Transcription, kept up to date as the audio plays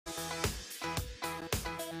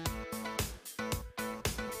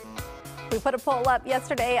We put a poll up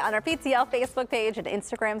yesterday on our PTL Facebook page and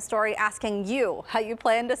Instagram story asking you how you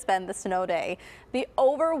plan to spend the snow day. The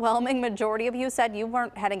overwhelming majority of you said you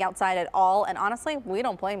weren't heading outside at all, and honestly, we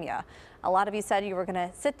don't blame you. A lot of you said you were going to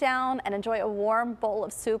sit down and enjoy a warm bowl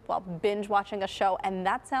of soup while binge watching a show, and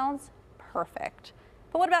that sounds perfect.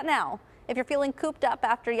 But what about now? If you're feeling cooped up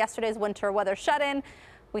after yesterday's winter weather shut-in,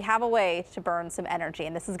 we have a way to burn some energy,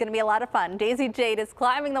 and this is going to be a lot of fun. Daisy Jade is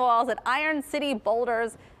climbing the walls at Iron City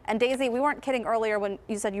Boulders. And Daisy, we weren't kidding earlier when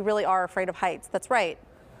you said you really are afraid of heights. That's right.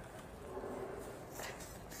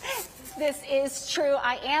 This is true.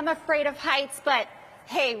 I am afraid of heights, but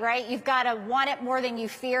hey, right, you've got to want it more than you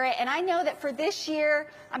fear it. And I know that for this year,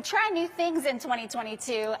 I'm trying new things in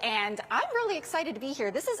 2022, and I'm really excited to be here.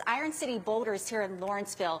 This is Iron City Boulders here in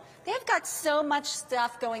Lawrenceville. They've got so much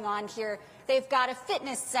stuff going on here. They've got a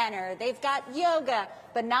fitness center, they've got yoga,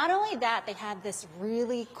 but not only that, they have this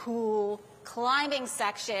really cool climbing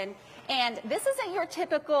section. And this isn't your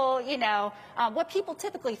typical, what people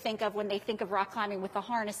typically think of when they think of rock climbing with the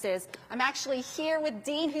harnesses. I'm actually here with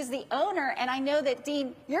Dean, who's the owner, and I know that,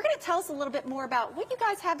 Dean, you're going to tell us a little bit more about what you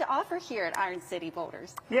guys have to offer here at Iron City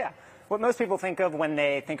Boulders. Yeah, what most people think of when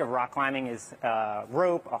they think of rock climbing is a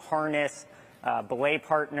rope, a harness, a belay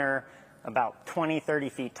partner, about 20, 30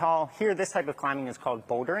 feet tall. Here, this type of climbing is called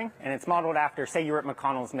bouldering, and it's modeled after, say you were at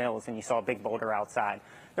McConnell's Mills and you saw a big boulder outside.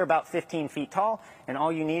 They're about 15 feet tall, and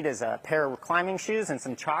all you need is a pair of climbing shoes and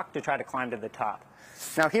some chalk to try to climb to the top.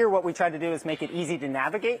 Now here, what we try to do is make it easy to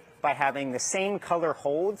navigate by having the same color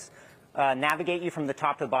holds navigate you from the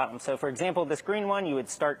top to the bottom. So for example, this green one, you would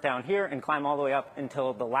start down here and climb all the way up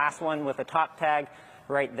until the last one with a top tag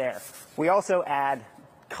right there. We also add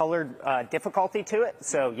colored difficulty to it.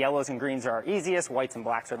 So yellows and greens are our easiest, whites and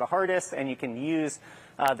blacks are the hardest, and you can use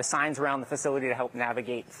the signs around the facility to help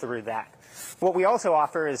navigate through that. What we also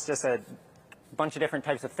offer is just a bunch of different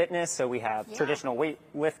types of fitness. So we have traditional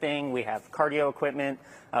weightlifting, we have cardio equipment,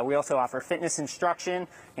 we also offer fitness instruction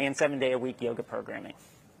and 7-day-a-week yoga programming.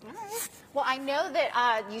 All right. Well, I know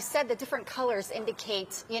that you said the different colors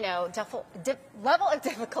indicate, level of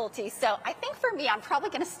difficulty. So I think for me, I'm probably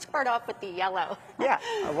going to start off with the yellow. Yeah,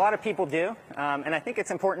 a lot of people do. And I think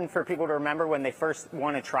it's important for people to remember when they first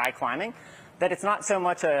want to try climbing that it's not so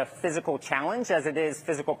much a physical challenge as it is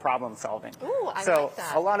physical problem solving. Ooh, I so like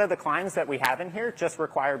that. A lot of the climbs that we have in here just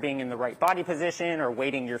require being in the right body position or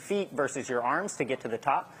weighting your feet versus your arms to get to the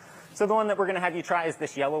top. So the one that we're going to have you try is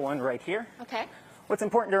this yellow one right here. Okay. What's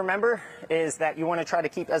important to remember is that you want to try to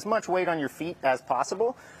keep as much weight on your feet as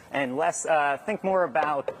possible and think more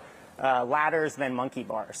about ladders than monkey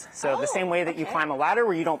bars. So the same way that you climb a ladder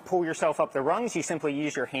where you don't pull yourself up the rungs, you simply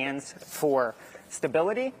use your hands for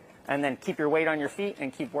stability and then keep your weight on your feet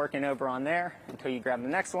and keep working over on there until you grab the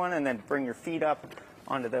next one and then bring your feet up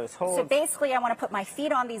onto those holds. So basically I want to put my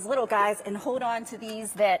feet on these little guys and hold on to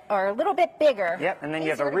these that are a little bit bigger. Yep, and then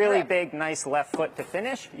you have a really big, nice left foot to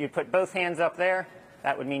finish. You put both hands up there.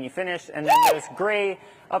 That would mean you finished. And then those gray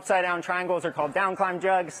upside down triangles are called down climb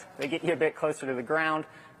jugs. They get you a bit closer to the ground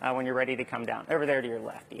when you're ready to come down. Over there to your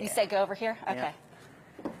left. Yeah. You say go over here? Okay.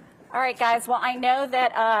 Yeah. All right, guys. Well, I know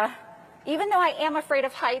that even though I am afraid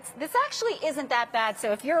of heights, this actually isn't that bad.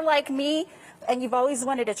 So if you're like me and you've always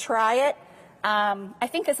wanted to try it, I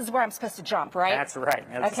think this is where I'm supposed to jump, right? That's right.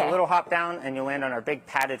 Now, just a little hop down and you'll land on our big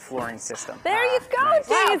padded flooring system. There you go, nice.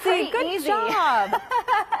 Daisy. Wow, Good easy. job.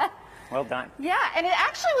 Well done. Yeah, and it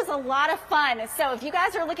actually was a lot of fun. So if you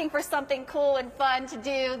guys are looking for something cool and fun to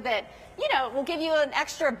do that, will give you an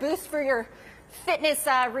extra boost for your fitness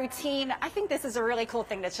routine, I think this is a really cool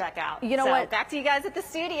thing to check out. You know what? Back to you guys at the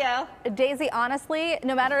studio. Daisy, honestly,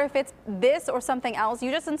 no matter if it's this or something else,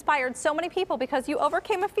 you just inspired so many people because you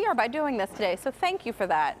overcame a fear by doing this today. So thank you for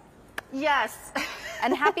that. Yes.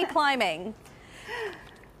 And happy climbing.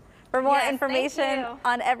 For more information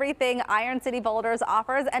on everything Iron City Boulders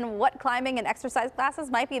offers and what climbing and exercise classes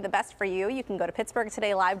might be the best for you, you can go to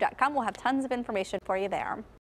PittsburghTodayLive.com. We'll have tons of information for you there.